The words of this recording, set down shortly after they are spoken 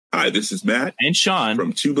Hi, this is Matt and Sean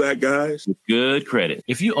from Two Black Guys with Good Credit.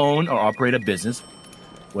 If you own or operate a business,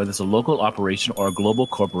 whether it's a local operation or a global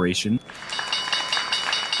corporation,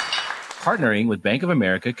 partnering with Bank of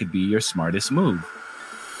America could be your smartest move.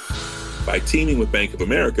 By teaming with Bank of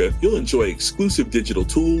America, you'll enjoy exclusive digital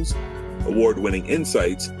tools, award-winning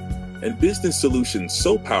insights, and business solutions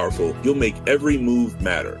so powerful you'll make every move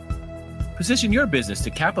matter. Position your business to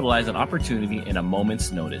capitalize on opportunity in a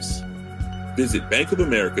moment's notice. Visit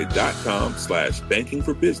bankofamerica.com/banking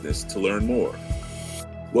for business to learn more.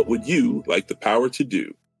 What would you like the power to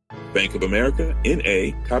do? Bank of America,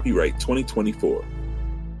 N.A., copyright 2024.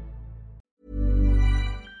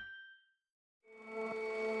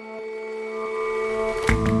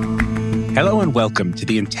 Hello and welcome to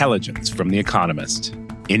The Intelligence from The Economist.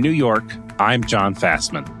 In New York, I'm John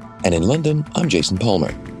Fassman. And in London, I'm Jason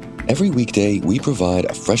Palmer. Every weekday, we provide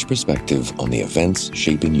a fresh perspective on the events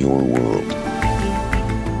shaping your world.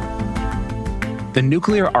 The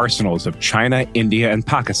nuclear arsenals of China, India, and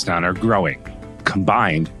Pakistan are growing.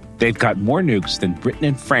 Combined, they've got more nukes than Britain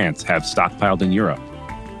and France have stockpiled in Europe.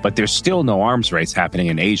 But there's still no arms race happening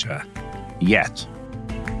in Asia. Yet.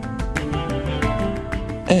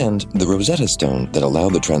 And the Rosetta Stone that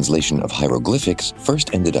allowed the translation of hieroglyphics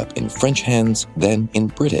first ended up in French hands, then in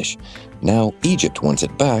British. Now Egypt wants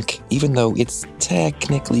it back, even though it's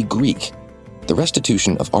technically Greek. The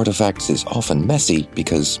restitution of artifacts is often messy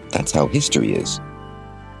because that's how history is.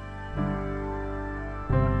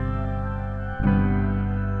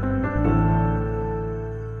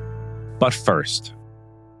 But first,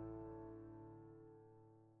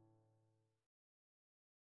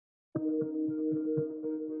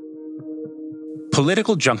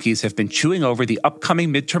 political junkies have been chewing over the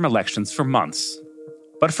upcoming midterm elections for months.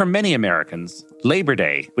 But for many Americans, Labor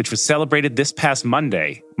Day, which was celebrated this past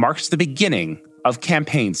Monday, marks the beginning of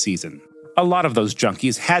campaign season. A lot of those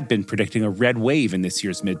junkies had been predicting a red wave in this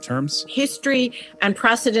year's midterms. History and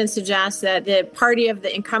precedent suggests that the party of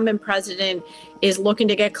the incumbent president is looking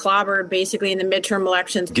to get clobbered basically in the midterm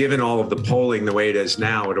elections. Given all of the polling the way it is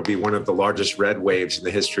now, it'll be one of the largest red waves in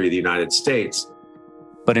the history of the United States.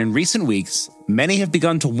 But in recent weeks, many have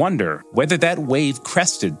begun to wonder whether that wave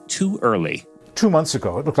crested too early. 2 months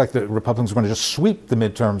ago, it looked like the Republicans were going to just sweep the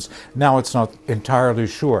midterms. Now it's not entirely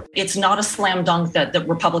sure. It's not a slam dunk that the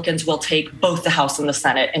Republicans will take both the House and the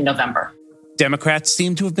Senate in November. Democrats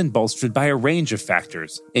seem to have been bolstered by a range of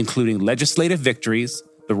factors, including legislative victories,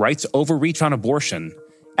 the right's overreach on abortion,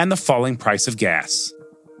 and the falling price of gas.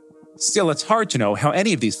 Still, it's hard to know how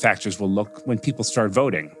any of these factors will look when people start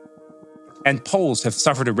voting. And polls have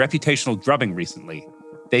suffered a reputational drubbing recently.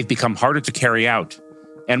 They've become harder to carry out.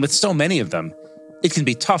 And with so many of them, it can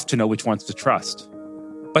be tough to know which ones to trust.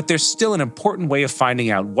 But there's still an important way of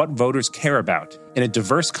finding out what voters care about in a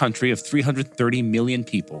diverse country of 330 million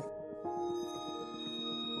people.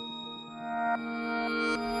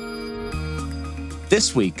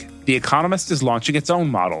 This week, The Economist is launching its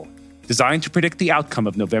own model, designed to predict the outcome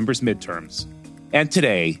of November's midterms. And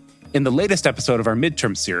today, in the latest episode of our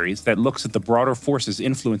midterm series that looks at the broader forces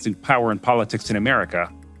influencing power and politics in America,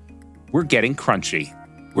 we're getting crunchy.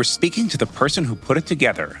 We're speaking to the person who put it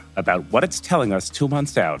together about what it's telling us 2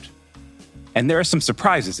 months out. And there are some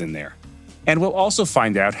surprises in there. And we'll also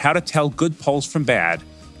find out how to tell good polls from bad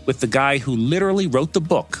with the guy who literally wrote the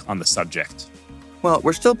book on the subject. Well,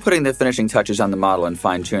 we're still putting the finishing touches on the model and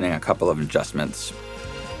fine-tuning a couple of adjustments.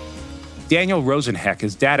 Daniel Rosenheck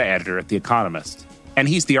is data editor at The Economist, and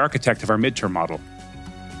he's the architect of our midterm model.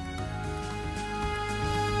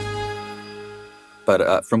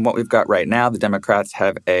 But from what we've got right now, the Democrats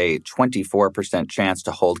have a 24% chance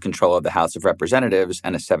to hold control of the House of Representatives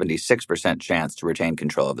and a 76% chance to retain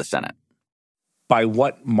control of the Senate. By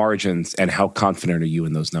what margins and how confident are you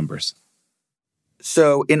in those numbers?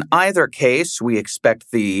 So in either case, we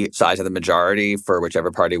expect the size of the majority for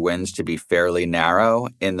whichever party wins to be fairly narrow.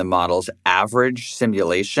 In the model's average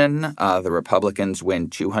simulation, the Republicans win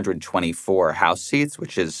 224 House seats,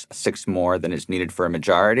 which is 6 more than is needed for a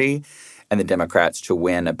majority, and the Democrats to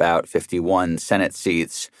win about 51 Senate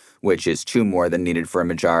seats, which is 2 more than needed for a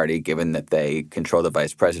majority, given that they control the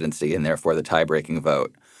vice presidency and therefore the tie-breaking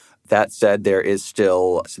vote. That said, there is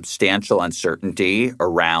still substantial uncertainty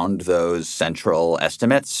around those central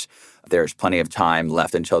estimates. There's plenty of time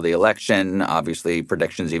left until the election. Obviously,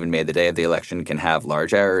 predictions even made the day of the election can have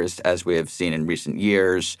large errors, as we have seen in recent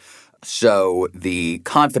years. So the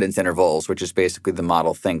confidence intervals, which is basically the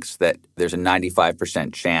model thinks that there's a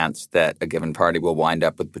 95% chance that a given party will wind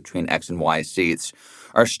up with between X and Y seats,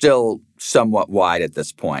 are still somewhat wide at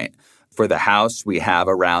this point. For the House, we have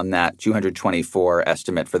around that 224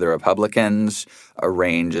 estimate for the Republicans, a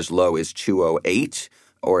range as low as 208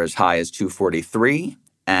 or as high as 243.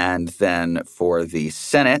 And then for the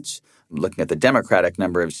Senate, looking at the Democratic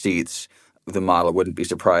number of seats, the model wouldn't be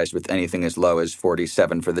surprised with anything as low as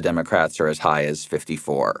 47 for the Democrats or as high as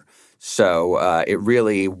 54. So it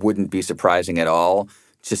really wouldn't be surprising at all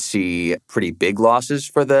to see pretty big losses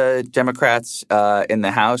for the Democrats in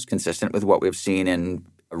the House, consistent with what we've seen in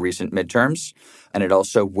recent midterms. And it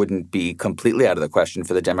also wouldn't be completely out of the question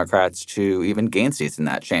for the Democrats to even gain seats in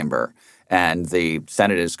that chamber. And the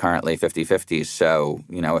Senate is currently 50-50, so,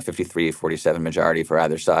 a 53-47 majority for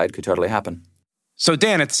either side could totally happen. So,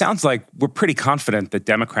 Dan, it sounds like we're pretty confident that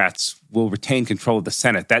Democrats will retain control of the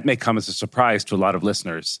Senate. That may come as a surprise to a lot of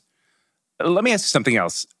listeners. Let me ask you something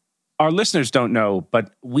else. Our listeners don't know,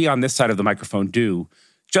 but we on this side of the microphone do,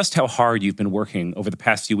 just how hard you've been working over the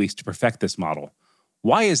past few weeks to perfect this model.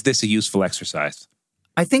 Why is this a useful exercise?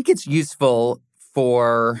 I think it's useful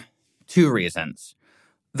for two reasons.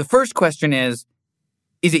 The first question is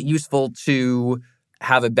it useful to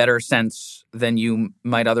have a better sense than you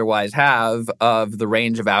might otherwise have of the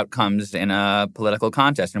range of outcomes in a political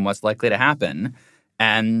contest and what's likely to happen?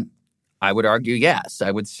 And I would argue yes. I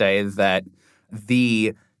would say that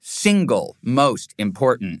the single most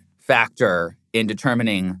important factor in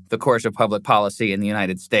determining the course of public policy in the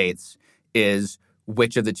United States is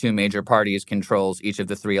which of the two major parties controls each of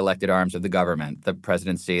the three elected arms of the government, the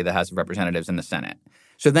presidency, the House of Representatives, and the Senate.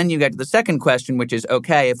 So then you get to the second question, which is,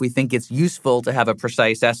 okay, if we think it's useful to have a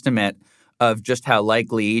precise estimate of just how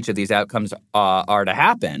likely each of these outcomes are to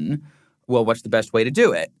happen, well, what's the best way to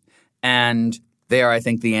do it? And there, I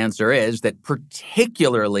think the answer is that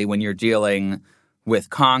particularly when you're dealing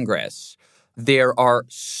with Congress, there are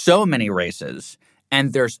so many races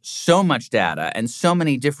and there's so much data and so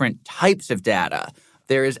many different types of data.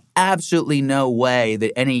 There is absolutely no way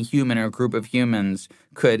that any human or group of humans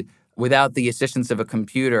could, without the assistance of a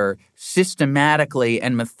computer, systematically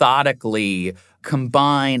and methodically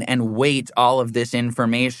combine and weight all of this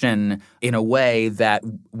information in a way that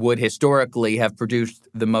would historically have produced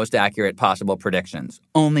the most accurate possible predictions.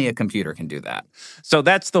 Only a computer can do that. So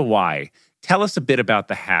that's the why. Tell us a bit about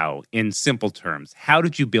the how in simple terms. How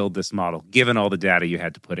did you build this model, given all the data you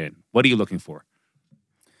had to put in? What are you looking for?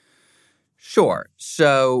 Sure.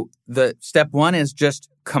 So the step one is just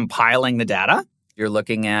compiling the data. You're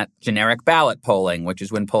looking at generic ballot polling, which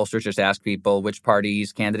is when pollsters just ask people which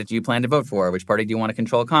party's candidate do you plan to vote for, which party do you want to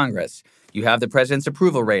control Congress. You have the president's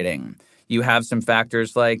approval rating. You have some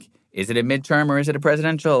factors like, is it a midterm or is it a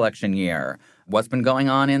presidential election year? What's been going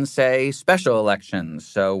on in, say, special elections?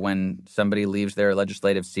 So when somebody leaves their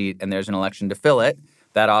legislative seat and there's an election to fill it,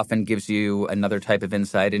 that often gives you another type of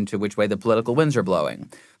insight into which way the political winds are blowing.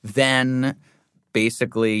 Then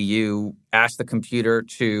basically you ask the computer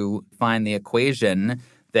to find the equation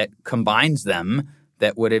that combines them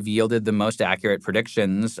that would have yielded the most accurate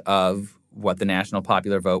predictions of what the national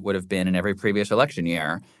popular vote would have been in every previous election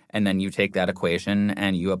year. And then you take that equation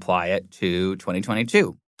and you apply it to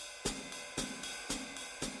 2022.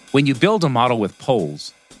 When you build a model with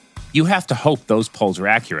polls, you have to hope those polls are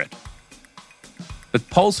accurate. But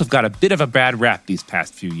polls have got a bit of a bad rap these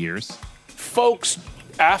past few years. Folks,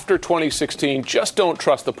 after 2016, just don't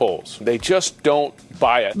trust the polls. They just don't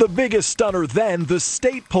buy it. The biggest stunner then, the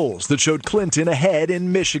state polls that showed Clinton ahead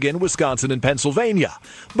in Michigan, Wisconsin, and Pennsylvania.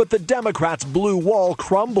 But the Democrats' blue wall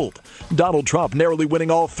crumbled. Donald Trump narrowly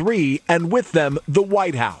winning all three, and with them, the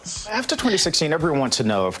White House. After 2016, everyone wants to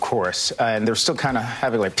know, of course, and they're still kind of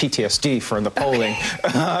having like PTSD from the polling.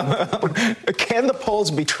 Can the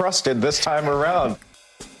polls be trusted this time around?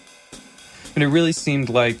 And it really seemed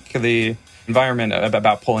like the environment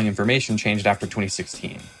about polling information changed after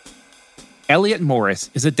 2016. Elliot Morris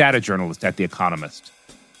is a data journalist at The Economist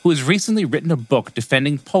who has recently written a book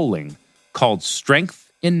defending polling called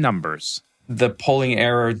Strength in Numbers. The polling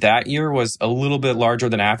error that year was a little bit larger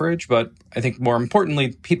than average, but I think more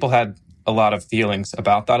importantly, people had a lot of feelings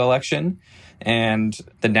about that election, and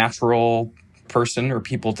the natural person or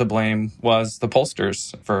people to blame was the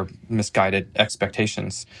pollsters for misguided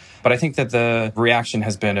expectations. But I think that the reaction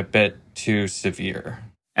has been a bit too severe.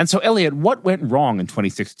 And so, Elliot, what went wrong in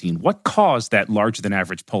 2016? What caused that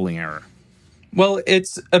larger-than-average polling error? Well,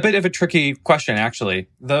 it's a bit of a tricky question, actually.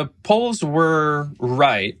 The polls were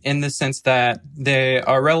right in the sense that they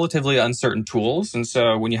are relatively uncertain tools. And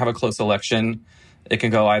so when you have a close election, it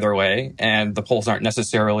can go either way. And the polls aren't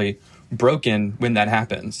necessarily broken when that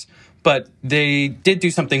happens. But they did do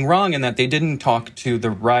something wrong in that they didn't talk to the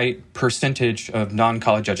right percentage of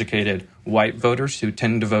non-college educated white voters who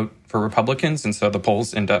tend to vote for Republicans. And so the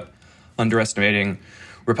polls end up underestimating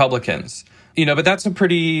Republicans. But that's a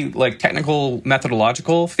pretty technical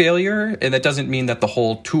methodological failure, and that doesn't mean that the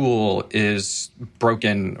whole tool is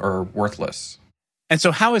broken or worthless. And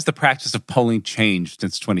so how has the practice of polling changed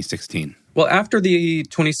since 2016? Well, after the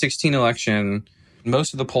 2016 election,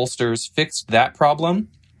 most of the pollsters fixed that problem,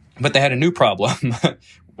 but they had a new problem,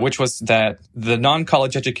 which was that the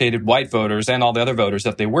non-college educated white voters and all the other voters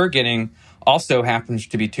that they were getting also happened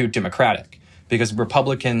to be too Democratic, because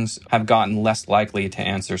Republicans have gotten less likely to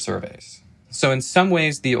answer surveys. So in some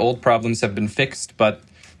ways, the old problems have been fixed, but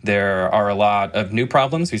there are a lot of new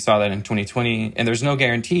problems. We saw that in 2020, and there's no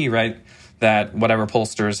guarantee, right, that whatever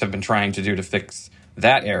pollsters have been trying to do to fix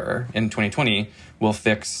that error in 2020 will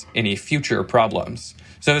fix any future problems.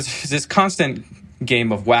 So it's this constant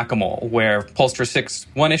game of whack-a-mole where pollsters fix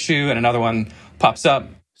one issue and another one pops up.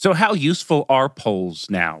 So how useful are polls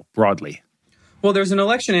now, broadly? Well, there's an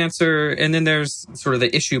election answer, and then there's sort of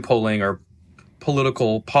the issue polling or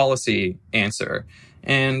political policy answer.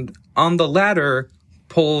 And on the latter,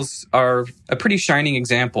 polls are a pretty shining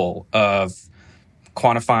example of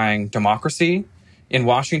quantifying democracy. In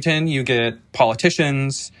Washington, you get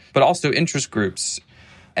politicians, but also interest groups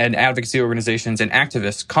and advocacy organizations and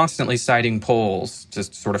activists constantly citing polls to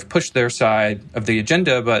sort of push their side of the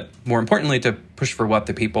agenda, but more importantly, to push for what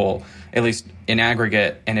the people, at least in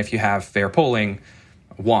aggregate, and if you have fair polling,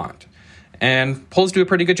 want. And polls do a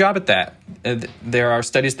pretty good job at that. There are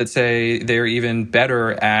studies that say they're even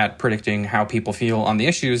better at predicting how people feel on the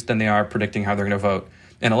issues than they are predicting how they're going to vote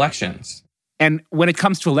in elections. And when it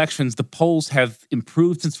comes to elections, the polls have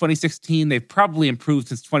improved since 2016. They've probably improved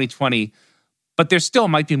since 2020, but there still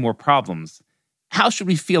might be more problems. How should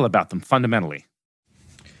we feel about them fundamentally?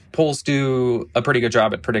 Polls do a pretty good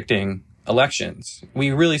job at predicting elections. We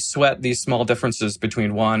really sweat these small differences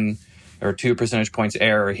between 1 or 2 percentage points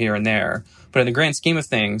error here and there. But in the grand scheme of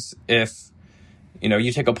things, if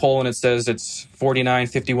you take a poll and it says it's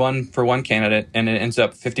 49-51 for one candidate and it ends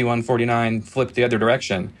up 51-49 flipped the other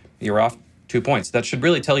direction, you're off 2 points. That should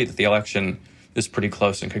really tell you that the election is pretty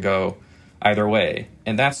close and could go either way.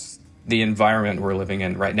 And that's the environment we're living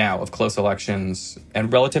in right now, of close elections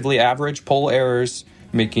and relatively average poll errors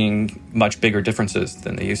making much bigger differences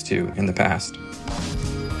than they used to in the past.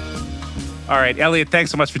 All right, Elliot,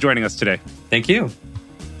 thanks so much for joining us today. Thank you.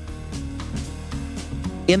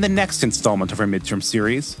 In the next installment of our midterm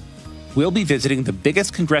series, we'll be visiting the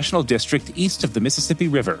biggest congressional district east of the Mississippi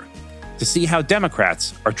River to see how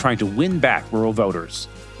Democrats are trying to win back rural voters.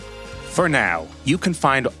 For now, you can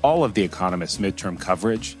find all of The Economist's midterm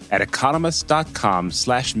coverage at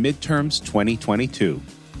economist.com/midterms2022.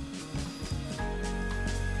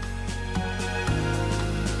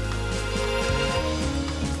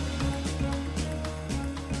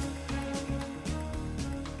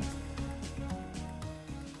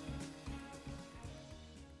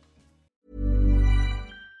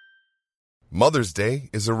 Mother's Day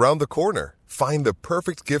is around the corner. Find the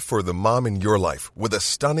perfect gift for the mom in your life with a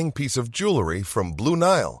stunning piece of jewelry from Blue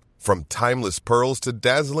Nile. From timeless pearls to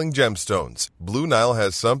dazzling gemstones, Blue Nile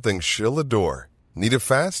has something she'll adore. Need it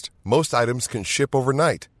fast? Most items can ship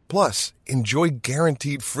overnight. Plus, enjoy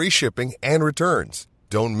guaranteed free shipping and returns.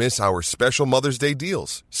 Don't miss our special Mother's Day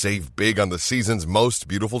deals. Save big on the season's most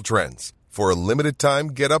beautiful trends. For a limited time,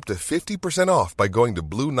 get up to 50% off by going to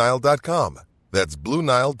BlueNile.com. That's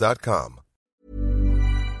BlueNile.com.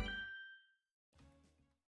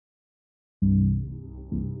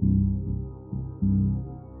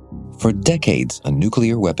 For decades, a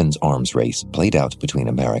nuclear weapons arms race played out between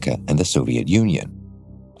America and the Soviet Union.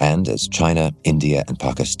 And as China, India, and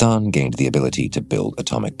Pakistan gained the ability to build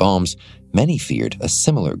atomic bombs, many feared a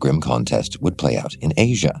similar grim contest would play out in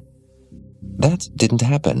Asia. That didn't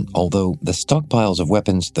happen, although the stockpiles of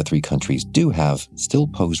weapons the three countries do have still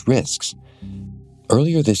pose risks.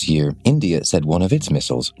 Earlier this year, India said one of its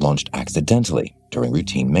missiles launched accidentally during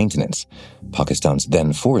routine maintenance. Pakistan's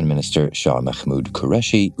then Foreign Minister Shah Mahmood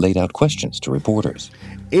Qureshi laid out questions to reporters.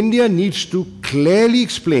 India needs to clearly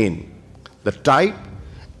explain the type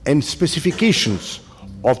and specifications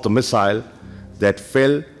of the missile that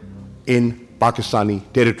fell in Pakistani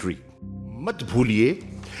territory. मत भूलिए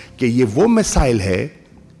कि ये वो missile है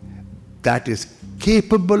that is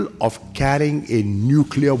capable of carrying a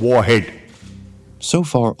nuclear warhead. So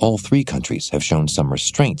far, all three countries have shown some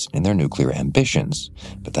restraint in their nuclear ambitions,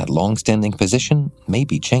 but that long-standing position may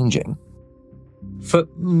be changing. For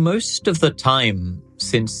most of the time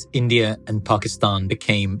since India and Pakistan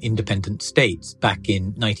became independent states back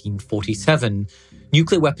in 1947,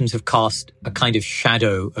 nuclear weapons have cast a kind of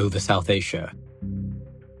shadow over South Asia.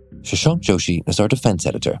 Shashank Joshi is our defense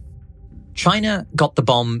editor. China got the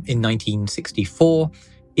bomb in 1964.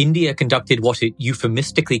 India conducted what it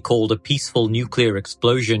euphemistically called a peaceful nuclear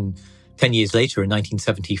explosion 10 years later in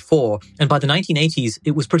 1974. And by the 1980s,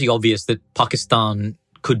 it was pretty obvious that Pakistan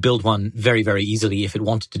could build one very, very easily if it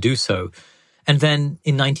wanted to do so. And then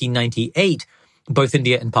in 1998, both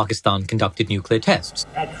India and Pakistan conducted nuclear tests.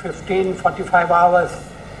 At 15:45 hours,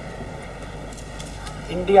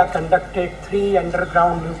 India conducted 3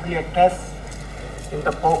 underground nuclear tests in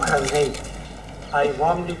the Pokhran range. I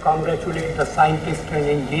warmly congratulate the scientists and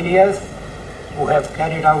engineers who have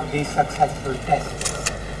carried out these successful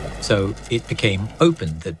tests. So it became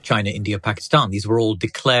open that China, India, Pakistan, these were all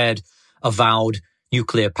declared, avowed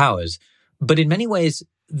nuclear powers. But in many ways,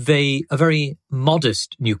 they are very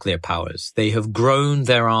modest nuclear powers. They have grown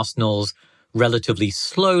their arsenals relatively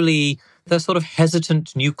slowly. They're sort of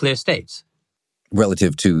hesitant nuclear states.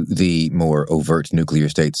 Relative to the more overt nuclear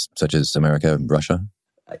states such as America and Russia?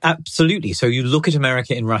 Absolutely. So you look at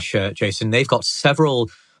America and Russia, Jason, they've got several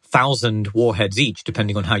thousand warheads each,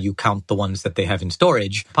 depending on how you count the ones that they have in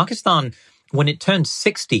storage. Pakistan, when it turned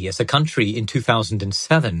 60 as a country in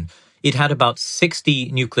 2007, it had about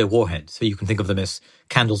 60 nuclear warheads. So you can think of them as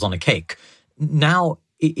candles on a cake. Now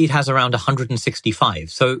it has around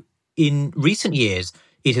 165. So in recent years,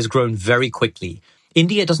 it has grown very quickly.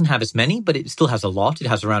 India doesn't have as many, but it still has a lot. It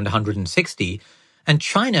has around 160. And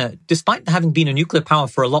China, despite having been a nuclear power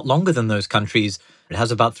for a lot longer than those countries, it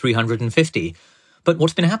has about 350. But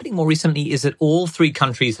what's been happening more recently is that all three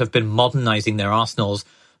countries have been modernizing their arsenals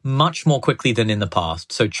much more quickly than in the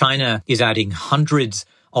past. So China is adding hundreds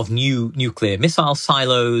of new nuclear missile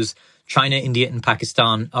silos. China, India, and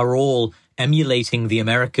Pakistan are all emulating the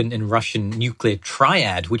American and Russian nuclear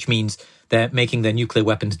triad, which means they're making their nuclear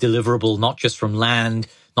weapons deliverable not just from land,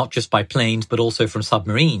 not just by planes, but also from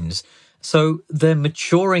submarines. So they're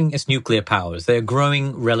maturing as nuclear powers. They're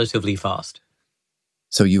growing relatively fast.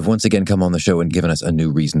 So you've once again come on the show and given us a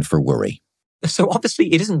new reason for worry. So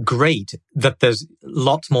obviously it isn't great that there's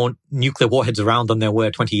lots more nuclear warheads around than there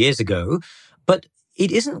were 20 years ago, but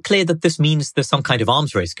it isn't clear that this means there's some kind of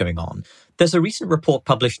arms race going on. There's a recent report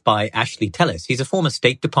published by Ashley Tellis. He's a former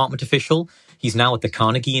State Department official. He's now at the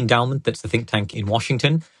Carnegie Endowment, that's the think tank in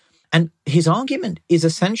Washington. And his argument is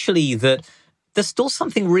essentially that there's still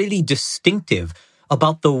something really distinctive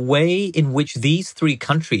about the way in which these three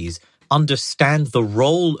countries understand the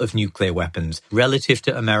role of nuclear weapons relative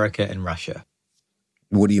to America and Russia.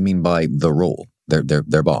 What do you mean by the role?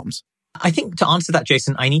 They're bombs. I think to answer that,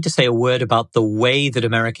 Jason, I need to say a word about the way that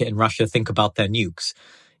America and Russia think about their nukes.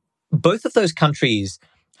 Both of those countries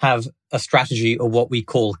have a strategy of what we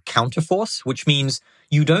call counterforce, which means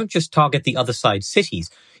you don't just target the other side's cities.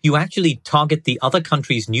 You actually target the other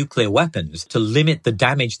country's nuclear weapons to limit the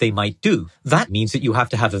damage they might do. That means that you have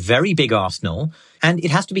to have a very big arsenal, and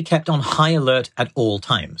it has to be kept on high alert at all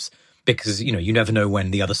times because, you never know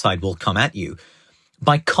when the other side will come at you.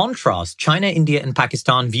 By contrast, China, India, and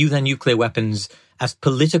Pakistan view their nuclear weapons as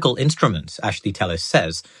political instruments, Ashley Tellis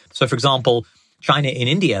says. So, for example, China and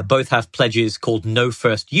India both have pledges called no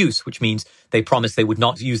first use, which means they promised they would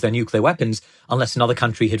not use their nuclear weapons unless another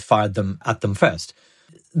country had fired them at them first.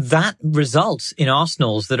 That results in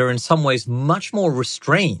arsenals that are in some ways much more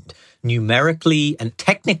restrained numerically and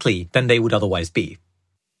technically than they would otherwise be.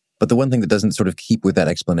 But the one thing that doesn't sort of keep with that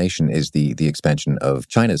explanation is the expansion of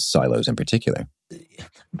China's silos in particular.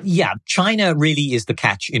 Yeah, China really is the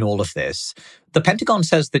catch in all of this. The Pentagon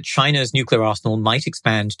says that China's nuclear arsenal might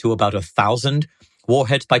expand to about 1,000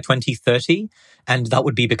 warheads by 2030. And that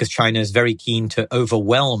would be because China is very keen to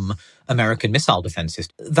overwhelm American missile defenses.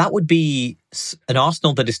 That would be an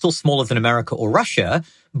arsenal that is still smaller than America or Russia,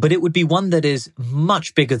 but it would be one that is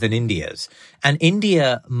much bigger than India's. And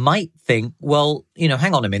India might think, well,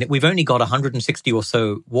 hang on a minute, we've only got 160 or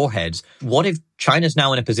so warheads. What if China's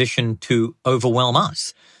now in a position to overwhelm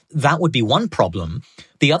us? That would be one problem.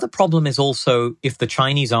 The other problem is also if the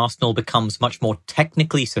Chinese arsenal becomes much more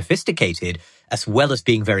technically sophisticated, as well as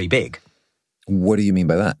being very big. What do you mean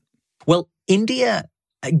by that? Well, India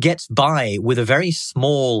gets by with a very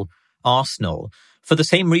small arsenal for the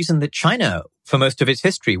same reason that China, for most of its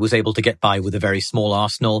history, was able to get by with a very small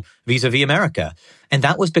arsenal vis-a-vis America. And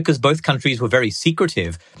that was because both countries were very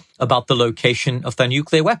secretive about the location of their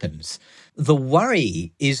nuclear weapons. The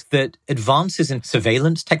worry is that advances in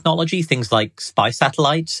surveillance technology, things like spy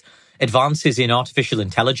satellites, advances in artificial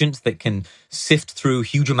intelligence that can sift through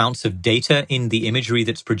huge amounts of data in the imagery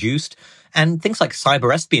that's produced, and things like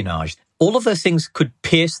cyber espionage, all of those things could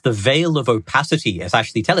pierce the veil of opacity, as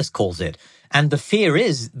Ashley Tellis calls it. And the fear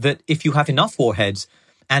is that if you have enough warheads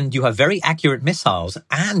and you have very accurate missiles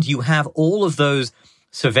and you have all of those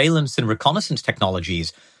surveillance and reconnaissance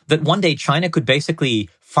technologies, that one day China could basically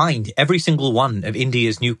find every single one of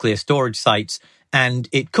India's nuclear storage sites, and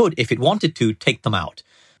it could, if it wanted to, take them out.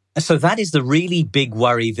 So that is the really big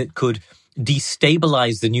worry that could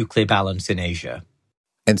destabilize the nuclear balance in Asia.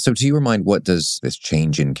 And so to your mind, what does this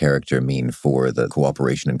change in character mean for the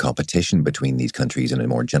cooperation and competition between these countries in a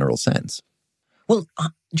more general sense? Well,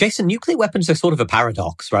 Jason, nuclear weapons are sort of a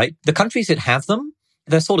paradox, right? The countries that have them,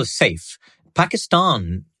 they're sort of safe.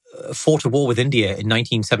 Pakistan fought a war with India in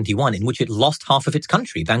 1971 in which it lost half of its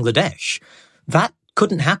country, Bangladesh. That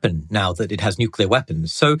couldn't happen now that it has nuclear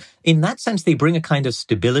weapons. So in that sense, they bring a kind of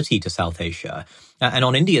stability to South Asia. And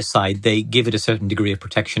on India's side, they give it a certain degree of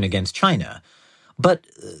protection against China. But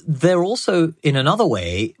they're also, in another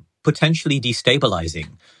way, potentially destabilizing.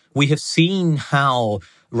 We have seen how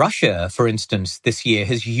Russia, for instance, this year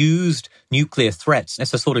has used nuclear threats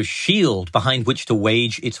as a sort of shield behind which to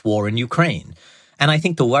wage its war in Ukraine. And I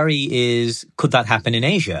think the worry is, could that happen in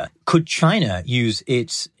Asia? Could China use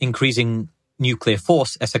its increasing nuclear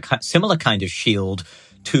force as a similar kind of shield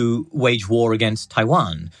to wage war against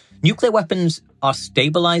Taiwan? Nuclear weapons are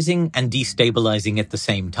stabilizing and destabilizing at the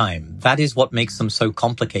same time. That is what makes them so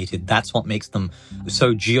complicated. That's what makes them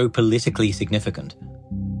so geopolitically significant.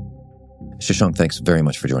 Shashank, thanks very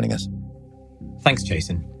much for joining us. Thanks,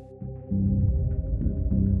 Jason.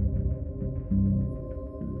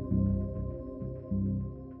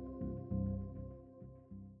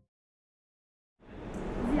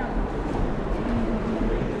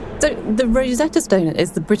 So the Rosetta Stone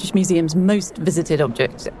is the British Museum's most visited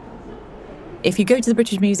object. If you go to the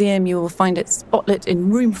British Museum, you will find it spotlit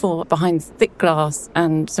in room 4 behind thick glass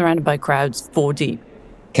and surrounded by crowds 4 deep.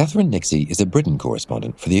 Catherine Nixie is a Britain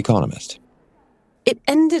correspondent for The Economist. It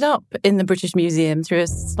ended up in the British Museum through a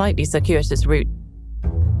slightly circuitous route.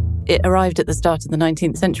 It arrived at the start of the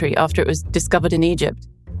 19th century after it was discovered in Egypt.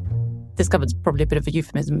 Discovered's probably a bit of a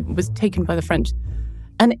euphemism. It was taken by the French.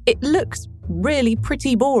 And it looks really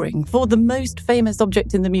pretty boring. For the most famous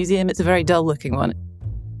object in the museum, it's a very dull-looking one.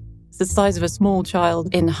 It's the size of a small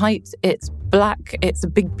child in height. It's black. It's a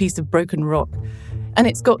big piece of broken rock. And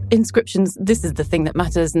it's got inscriptions. This is the thing that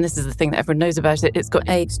matters, and this is the thing that everyone knows about it. It's got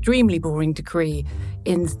an extremely boring decree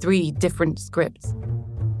in 3 different scripts.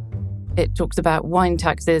 It talks about wine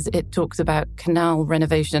taxes. It talks about canal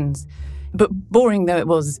renovations. But boring though it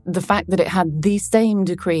was, the fact that it had the same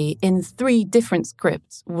decree in 3 different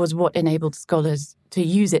scripts was what enabled scholars to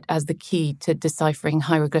use it as the key to deciphering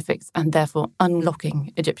hieroglyphics and therefore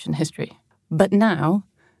unlocking Egyptian history. But now,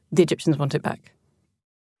 the Egyptians want it back.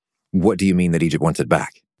 What do you mean that Egypt wants it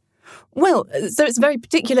back? Well, so it's a very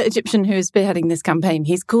particular Egyptian who is spearheading this campaign.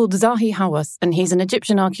 He's called Zahi Hawass, and he's an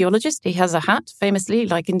Egyptian archaeologist. He has a hat, famously,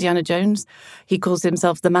 like Indiana Jones. He calls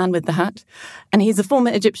himself the man with the hat. And he's a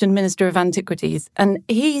former Egyptian minister of antiquities. And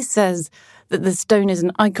he says that the stone is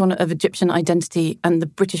an icon of Egyptian identity, and the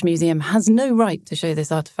British Museum has no right to show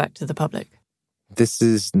this artifact to the public. This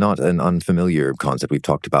is not an unfamiliar concept. We've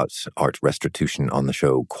talked about art restitution on the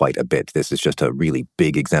show quite a bit. This is just a really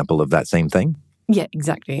big example of that same thing? Yeah,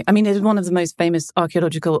 exactly. I mean, it is one of the most famous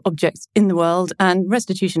archaeological objects in the world, and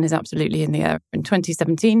restitution is absolutely in the air. In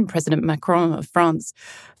 2017, President Macron of France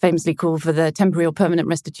famously called for the temporary or permanent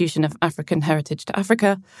restitution of African heritage to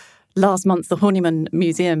Africa. Last month, the Horniman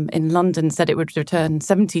Museum in London said it would return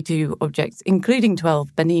 72 objects, including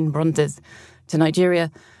 12 Benin bronzes, to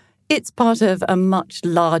Nigeria. It's part of a much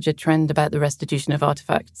larger trend about the restitution of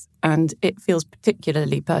artefacts, and it feels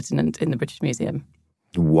particularly pertinent in the British Museum.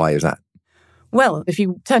 Why is that? Well, if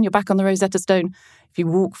you turn your back on the Rosetta Stone, if you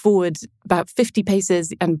walk forward about 50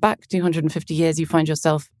 paces and back 250 years, you find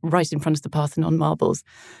yourself right in front of the Parthenon marbles.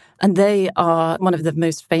 And they are one of the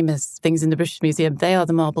most famous things in the British Museum. They are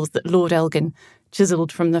the marbles that Lord Elgin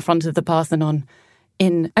chiselled from the front of the Parthenon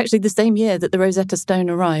in actually the same year that the Rosetta Stone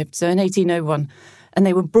arrived, so in 1801. And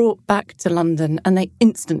they were brought back to London, and they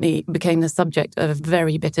instantly became the subject of a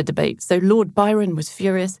very bitter debate. So Lord Byron was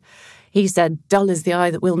furious. He said, "Dull is the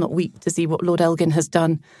eye that will not weep," to see what Lord Elgin has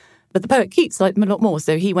done. But the poet Keats liked them a lot more,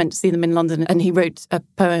 so he went to see them in London, and he wrote a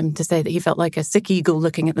poem to say that he felt like a sick eagle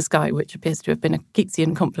looking at the sky, which appears to have been a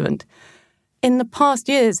Keatsian compliment. In the past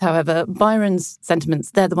years, however, Byron's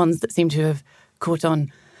sentiments, they're the ones that seem to have caught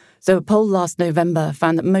on. So a poll last November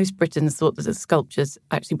found that most Britons thought that the sculptures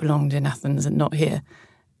actually belonged in Athens and not here.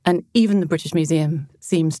 And even the British Museum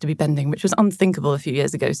seems to be bending, which was unthinkable a few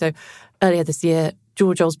years ago. So earlier this year,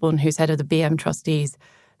 George Osborne, who's head of the BM trustees,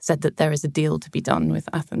 said that there is a deal to be done with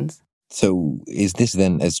Athens. So is this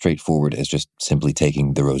then as straightforward as just simply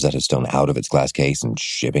taking the Rosetta Stone out of its glass case and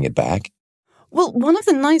shipping it back? Well, one of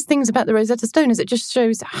the nice things about the Rosetta Stone is it just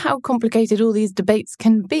shows how complicated all these debates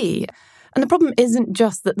can be. And the problem isn't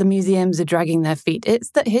just that the museums are dragging their feet,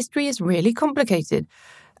 it's that history is really complicated.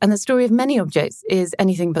 And the story of many objects is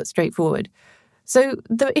anything but straightforward. So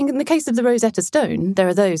in the case of the Rosetta Stone, there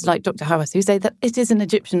are those like Dr. Hawass who say that it is an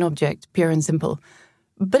Egyptian object, pure and simple.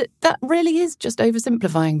 But that really is just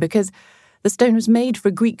oversimplifying, because the stone was made for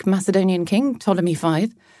a Greek Macedonian king, Ptolemy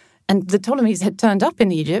V, and the Ptolemies had turned up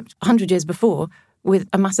in Egypt 100 years before with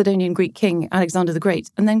a Macedonian Greek king, Alexander the Great,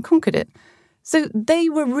 and then conquered it. So they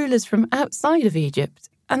were rulers from outside of Egypt,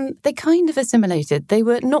 and they kind of assimilated. They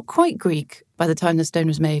were not quite Greek by the time the stone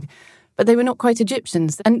was made, but they were not quite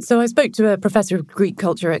Egyptians. And so I spoke to a professor of Greek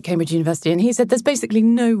culture at Cambridge University, and he said there's basically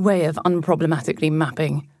no way of unproblematically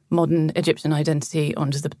mapping modern Egyptian identity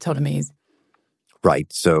onto the Ptolemies.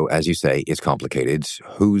 Right. So, as you say, it's complicated.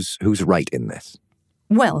 Who's right in this?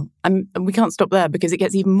 Well, we can't stop there, because it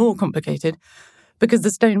gets even more complicated. Because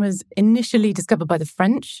the stone was initially discovered by the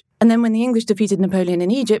French, and then when the English defeated Napoleon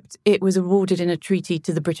in Egypt, it was awarded in a treaty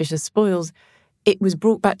to the British as spoils. It was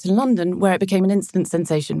brought back to London, where it became an instant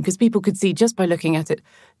sensation, because people could see just by looking at it,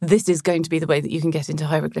 this is going to be the way that you can get into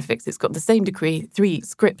hieroglyphics. It's got the same decree, 3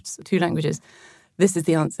 scripts, 2 languages. This is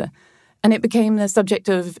the answer. And it became the subject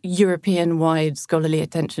of European-wide scholarly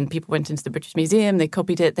attention. People went into the British Museum, they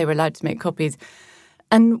copied it, they were allowed to make copies.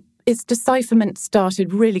 And its decipherment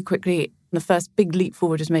started really quickly. The first big leap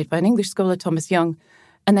forward was made by an English scholar, Thomas Young,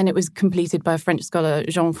 and then it was completed by a French scholar,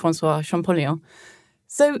 Jean-François Champollion.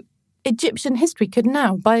 So Egyptian history could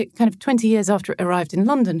now, by kind of 20 years after it arrived in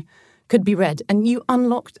London, could be read. And you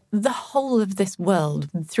unlocked the whole of this world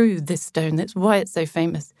through this stone. That's why it's so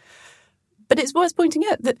famous. But it's worth pointing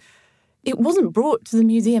out that it wasn't brought to the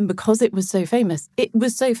museum because it was so famous. It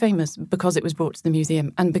was so famous because it was brought to the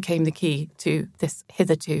museum and became the key to this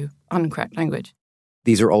hitherto uncracked language.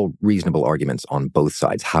 These are all reasonable arguments on both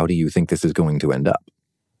sides. How do you think this is going to end up?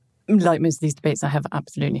 Like most of these debates, I have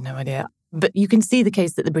absolutely no idea. But you can see the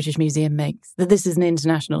case that the British Museum makes, that this is an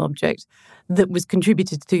international object that was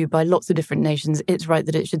contributed to by lots of different nations. It's right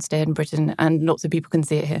that it should stay in Britain, and lots of people can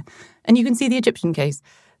see it here. And you can see the Egyptian case,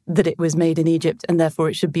 that it was made in Egypt and therefore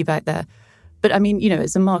it should be back there. But I mean,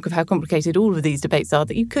 it's a mark of how complicated all of these debates are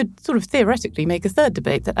that you could sort of theoretically make a third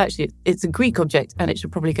debate that actually it's a Greek object and it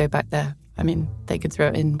should probably go back there. I mean, they could throw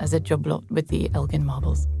it in as a job lot with the Elgin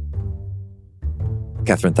marbles.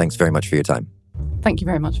 Catherine, thanks very much for your time. Thank you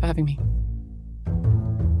very much for having me.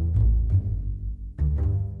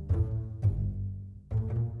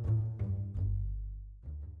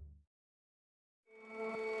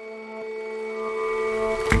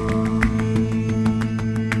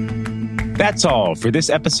 That's all for this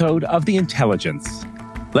episode of The Intelligence.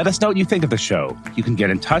 Let us know what you think of the show. You can get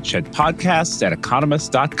in touch at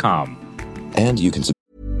podcasts@economist.com. And you can...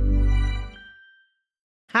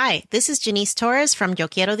 Hi, this is Janice Torres from Yo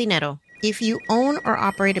Quiero Dinero. If you own or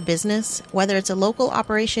operate a business, whether it's a local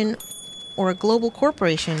operation or a global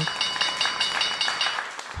corporation,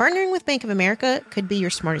 partnering with Bank of America could be your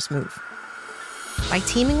smartest move. By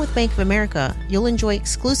teaming with Bank of America, you'll enjoy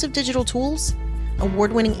exclusive digital tools,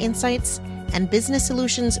 award-winning insights, and business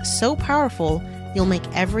solutions so powerful, you'll make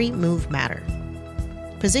every move matter.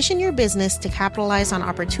 Position your business to capitalize on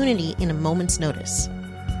opportunity in a moment's notice.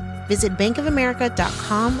 Visit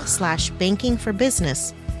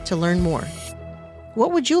bankofamerica.com/bankingforbusiness to learn more.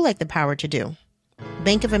 What would you like the power to do?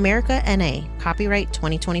 Bank of America N.A., copyright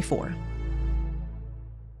 2024.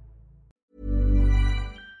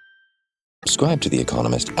 Subscribe to The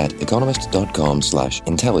Economist at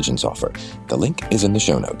economist.com/intelligence offer. The link is in the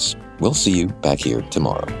show notes. We'll see you back here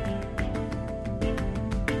tomorrow.